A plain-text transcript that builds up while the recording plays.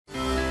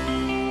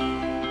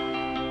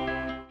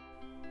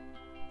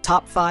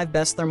Top 5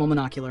 Best Thermal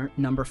Monocular.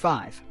 Number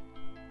 5.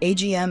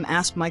 AGM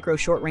Asp-Micro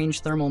Short-Range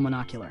Thermal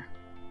Monocular.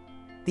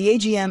 The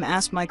AGM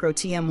Asp-Micro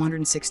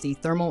TM160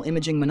 Thermal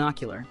Imaging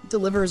Monocular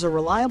delivers a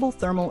reliable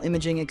thermal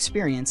imaging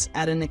experience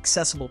at an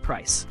accessible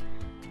price.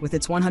 With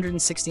its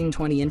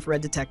 11620 infrared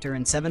detector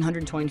and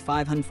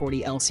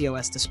 725/140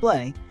 LCOS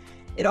display,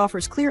 it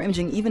offers clear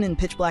imaging even in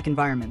pitch-black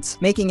environments,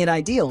 making it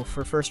ideal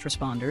for first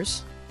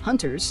responders,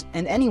 hunters,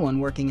 and anyone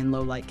working in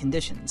low-light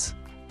conditions.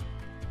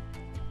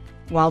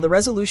 While the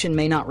resolution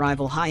may not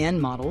rival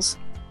high-end models,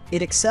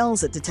 it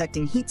excels at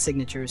detecting heat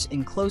signatures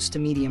in close to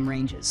medium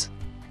ranges.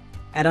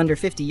 At under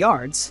 50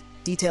 yards,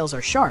 details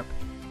are sharp,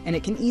 and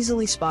it can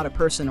easily spot a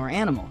person or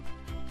animal.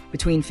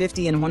 Between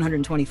 50 and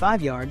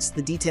 125 yards,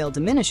 the detail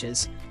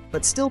diminishes,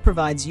 but still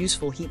provides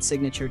useful heat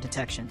signature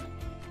detection.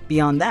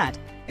 Beyond that,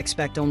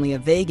 expect only a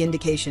vague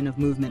indication of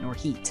movement or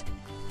heat.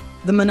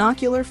 The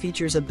monocular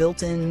features a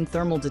built-in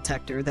thermal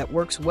detector that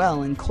works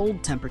well in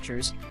cold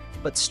temperatures,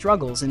 but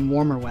struggles in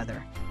warmer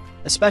weather,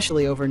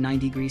 especially over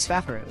 90 degrees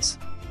Fahrenheit.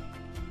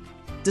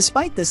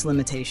 Despite this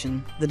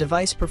limitation, the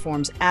device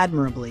performs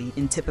admirably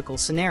in typical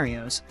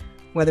scenarios,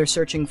 whether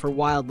searching for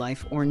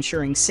wildlife or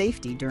ensuring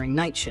safety during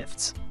night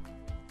shifts.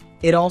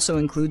 It also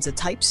includes a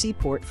Type-C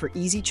port for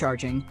easy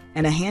charging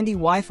and a handy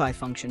Wi-Fi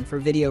function for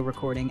video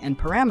recording and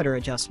parameter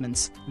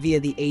adjustments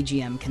via the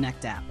AGM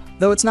Connect app.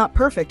 Though it's not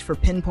perfect for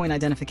pinpoint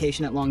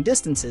identification at long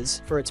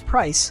distances, for its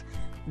price,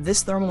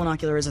 this thermal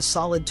monocular is a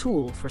solid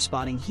tool for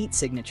spotting heat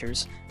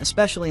signatures,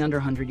 especially under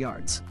 100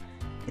 yards.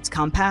 It's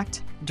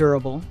compact,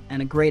 durable,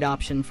 and a great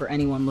option for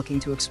anyone looking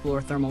to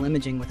explore thermal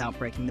imaging without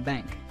breaking the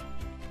bank.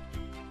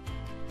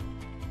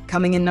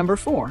 Coming in number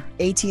 4,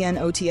 ATN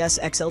OTS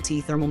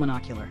XLT Thermal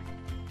Monocular.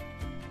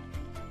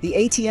 The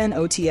ATN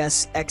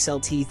OTS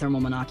XLT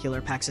Thermal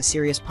Monocular packs a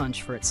serious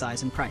punch for its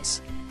size and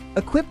price.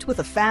 Equipped with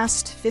a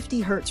fast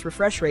 50 Hz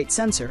refresh rate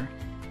sensor,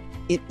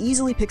 it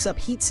easily picks up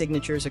heat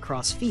signatures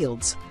across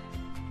fields,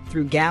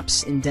 through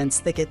gaps in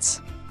dense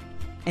thickets,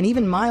 and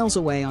even miles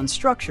away on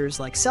structures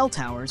like cell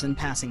towers and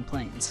passing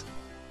planes.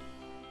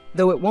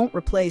 Though it won't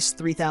replace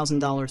 $3,000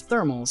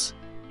 thermals,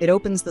 it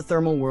opens the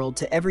thermal world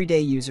to everyday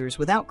users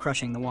without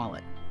crushing the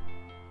wallet.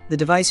 The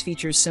device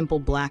features simple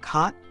black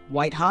hot,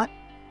 white hot,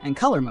 and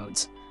color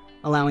modes,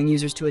 allowing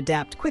users to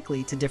adapt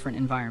quickly to different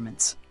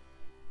environments.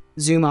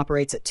 Zoom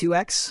operates at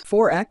 2x,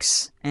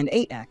 4x, and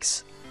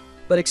 8x,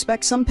 but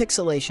expect some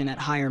pixelation at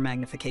higher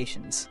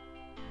magnifications.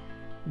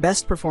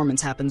 Best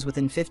performance happens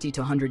within 50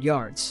 to 100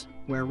 yards,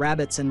 where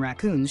rabbits and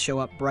raccoons show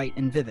up bright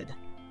and vivid.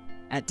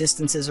 At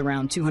distances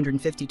around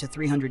 250 to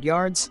 300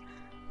 yards,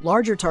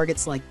 larger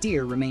targets like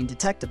deer remain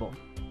detectable,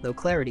 though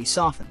clarity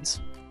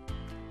softens.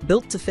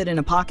 Built to fit in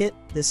a pocket,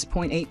 this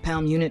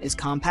 0.8-pound unit is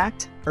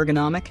compact,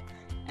 ergonomic,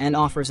 and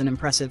offers an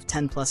impressive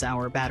 10+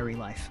 hour battery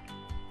life.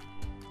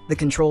 The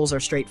controls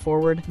are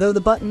straightforward, though the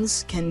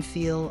buttons can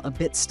feel a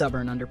bit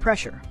stubborn under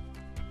pressure.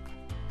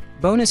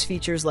 Bonus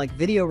features like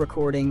video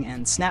recording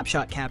and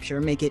snapshot capture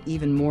make it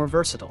even more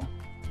versatile.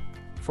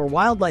 For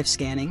wildlife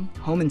scanning,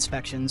 home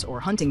inspections,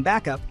 or hunting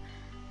backup,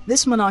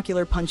 this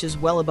monocular punches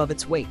well above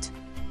its weight,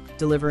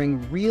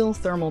 delivering real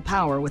thermal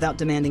power without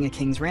demanding a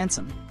king's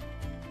ransom.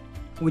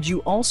 Would you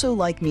also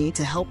like me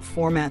to help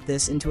format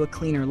this into a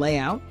cleaner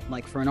layout,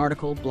 like for an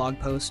article, blog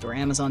post, or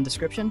Amazon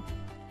description?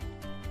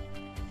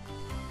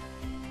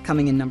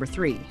 Coming in number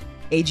 3,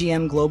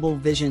 AGM Global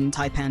Vision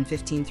Taipan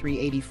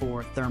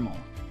 15384 Thermal.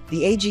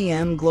 The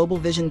AGM Global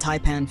Vision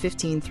Taipan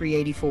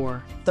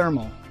 15384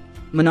 Thermal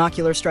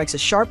monocular strikes a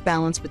sharp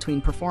balance between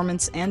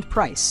performance and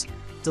price,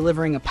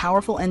 delivering a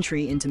powerful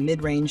entry into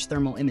mid-range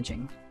thermal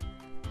imaging.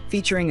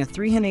 Featuring a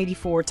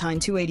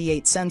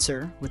 384x288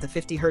 sensor with a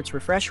 50 Hz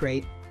refresh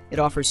rate, it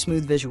offers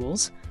smooth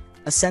visuals,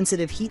 a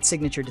sensitive heat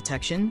signature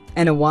detection,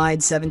 and a wide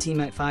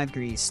 17.5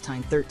 degrees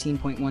x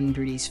 13.1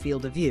 degrees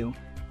field of view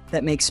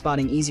that makes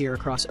spotting easier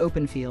across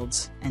open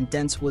fields and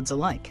dense woods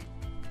alike.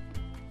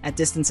 At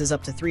distances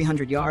up to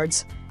 300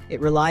 yards, it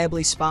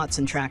reliably spots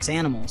and tracks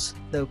animals,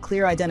 though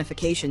clear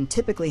identification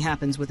typically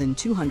happens within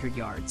 200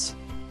 yards.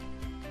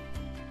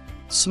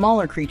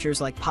 Smaller creatures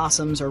like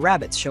possums or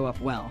rabbits show up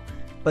well,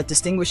 but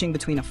distinguishing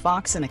between a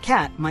fox and a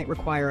cat might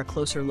require a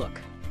closer look.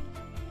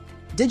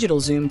 Digital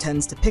zoom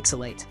tends to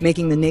pixelate,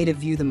 making the native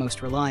view the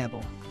most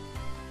reliable.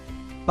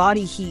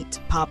 Body heat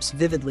pops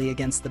vividly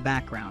against the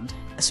background,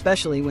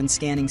 especially when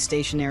scanning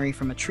stationary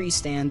from a tree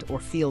stand or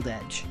field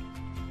edge.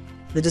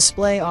 The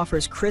display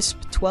offers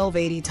crisp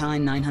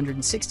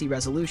 1280x960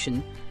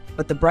 resolution,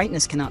 but the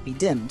brightness cannot be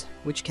dimmed,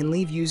 which can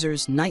leave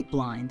users night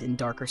blind in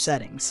darker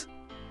settings.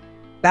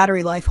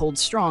 Battery life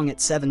holds strong at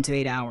 7 to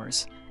 8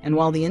 hours, and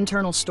while the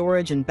internal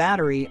storage and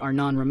battery are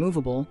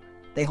non-removable,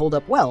 they hold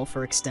up well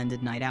for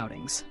extended night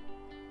outings.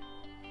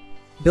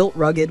 Built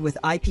rugged with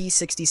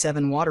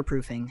IP67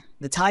 waterproofing,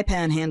 the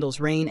Taipan handles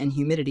rain and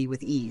humidity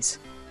with ease.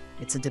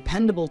 It's a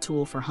dependable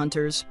tool for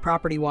hunters,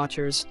 property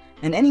watchers,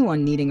 and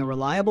anyone needing a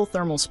reliable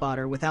thermal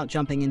spotter without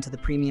jumping into the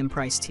premium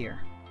price tier.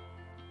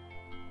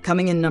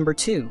 Coming in number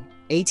 2,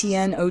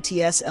 ATN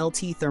OTS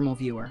LT Thermal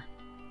Viewer.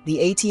 The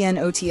ATN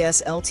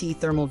OTS LT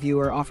Thermal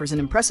Viewer offers an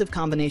impressive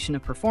combination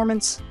of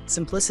performance,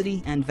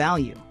 simplicity, and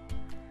value.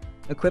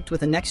 Equipped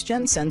with a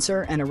next-gen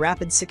sensor and a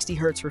rapid 60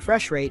 Hz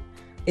refresh rate,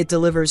 it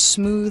delivers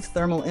smooth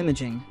thermal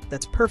imaging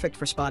that's perfect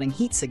for spotting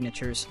heat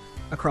signatures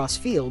across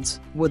fields,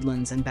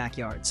 woodlands, and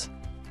backyards.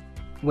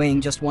 Weighing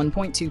just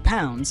 1.2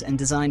 pounds and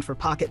designed for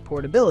pocket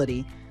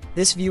portability,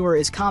 this viewer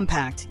is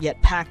compact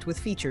yet packed with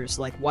features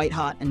like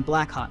white-hot and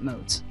black-hot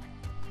modes.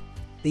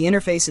 The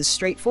interface is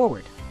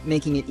straightforward,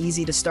 making it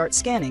easy to start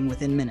scanning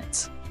within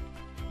minutes.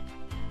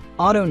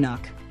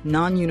 Auto-NUC,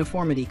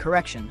 non-uniformity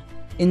correction,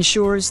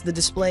 ensures the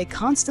display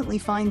constantly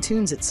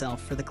fine-tunes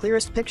itself for the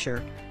clearest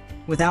picture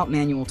without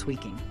manual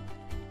tweaking.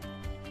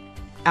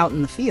 Out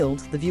in the field,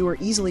 the viewer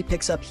easily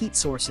picks up heat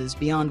sources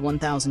beyond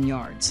 1,000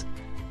 yards,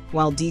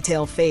 while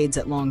detail fades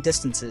at long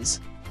distances.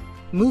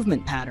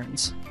 Movement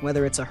patterns,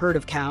 whether it's a herd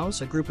of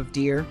cows, a group of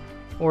deer,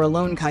 or a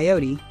lone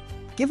coyote,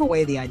 give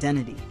away the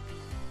identity.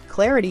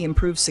 Clarity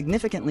improves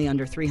significantly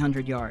under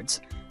 300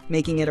 yards,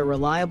 making it a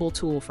reliable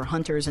tool for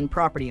hunters and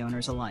property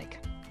owners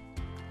alike.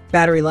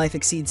 Battery life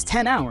exceeds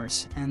 10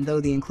 hours, and though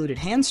the included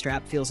hand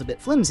strap feels a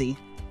bit flimsy,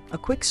 a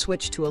quick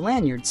switch to a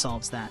lanyard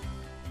solves that.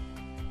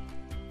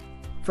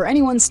 For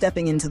anyone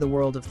stepping into the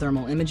world of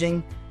thermal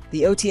imaging,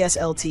 the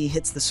OTS-LT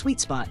hits the sweet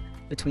spot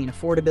between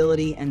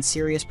affordability and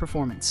serious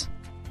performance.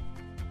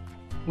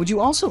 Would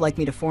you also like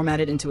me to format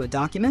it into a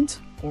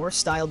document or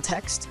styled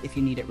text if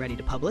you need it ready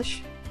to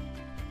publish?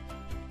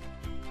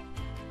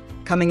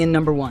 Coming in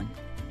number 1,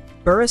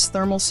 Burris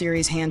Thermal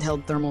Series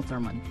Handheld Thermal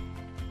Thermal.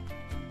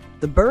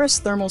 The Burris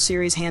Thermal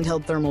Series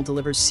Handheld Thermal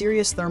delivers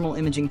serious thermal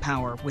imaging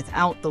power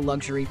without the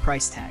luxury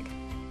price tag.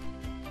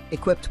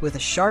 Equipped with a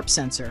sharp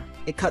sensor,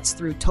 it cuts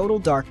through total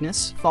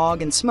darkness,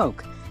 fog, and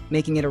smoke,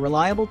 making it a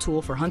reliable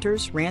tool for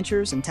hunters,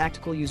 ranchers, and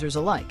tactical users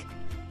alike.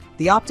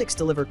 The optics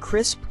deliver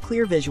crisp,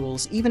 clear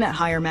visuals even at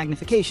higher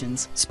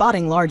magnifications,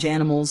 spotting large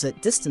animals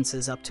at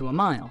distances up to a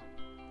mile.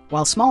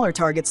 While smaller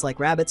targets like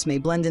rabbits may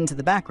blend into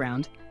the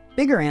background,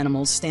 bigger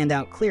animals stand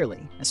out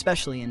clearly,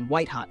 especially in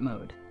white-hot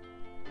mode.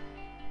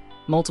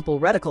 Multiple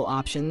reticle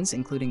options,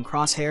 including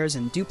crosshairs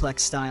and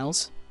duplex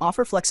styles,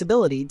 offer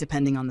flexibility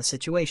depending on the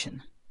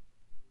situation.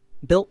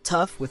 Built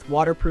tough with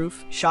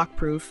waterproof,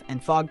 shockproof,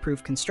 and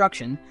fog-proof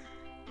construction,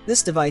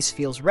 this device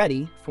feels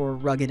ready for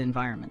rugged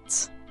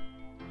environments.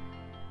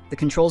 The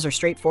controls are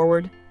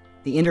straightforward,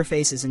 the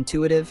interface is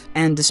intuitive,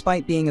 and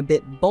despite being a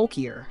bit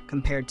bulkier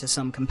compared to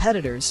some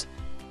competitors,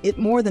 it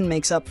more than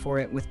makes up for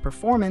it with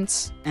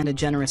performance and a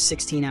generous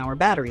 16-hour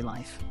battery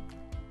life.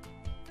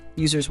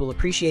 Users will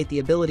appreciate the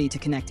ability to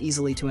connect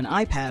easily to an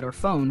iPad or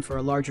phone for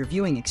a larger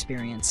viewing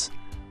experience,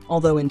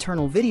 although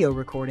internal video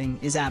recording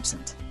is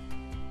absent.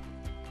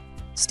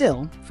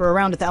 Still, for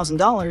around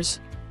 $1,000,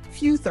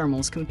 few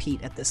thermals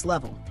compete at this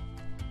level.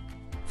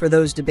 For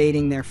those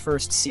debating their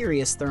first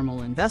serious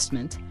thermal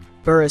investment,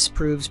 Burris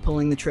proves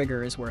pulling the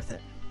trigger is worth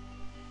it.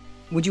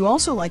 Would you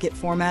also like it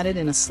formatted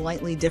in a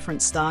slightly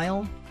different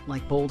style,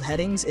 like bold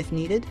headings if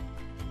needed?